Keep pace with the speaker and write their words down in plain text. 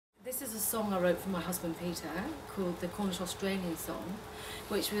This is a song I wrote for my husband Peter called the Cornish Australian Song,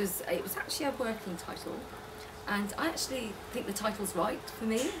 which was actually a working title, and I actually think the title's right for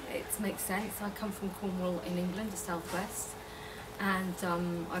me. It makes sense. I come from Cornwall in England, the southwest, and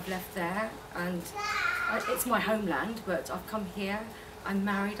I've left there, and it's my homeland, but I've come here. I'm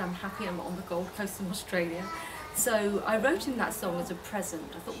married, I'm happy, I'm on the Gold Coast in Australia. So I wrote him that song as a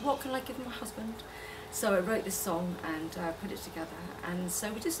present. I thought, what can I give my husband? So I wrote this song and put it together, and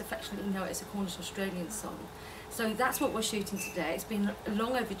so we just affectionately know it as a Cornish Australian song. So that's what we're shooting today. It's been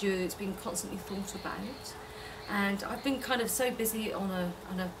long overdue, it's been constantly thought about, and I've been kind of so busy on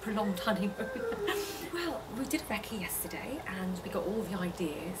a prolonged honeymoon. Well, we did recce yesterday and we got all the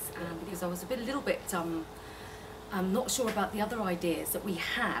ideas, because I was a little bit I'm not sure about the other ideas that we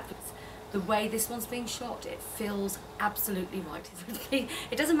have. The way this one's being shot, it feels absolutely right.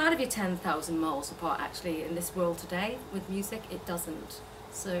 It doesn't matter if you're 10,000 miles apart, actually, in this world today with music, it doesn't.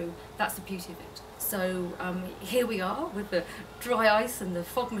 So that's the beauty of it. So here we are with the dry ice and the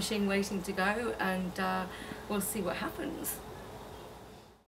fog machine waiting to go, and we'll see what happens.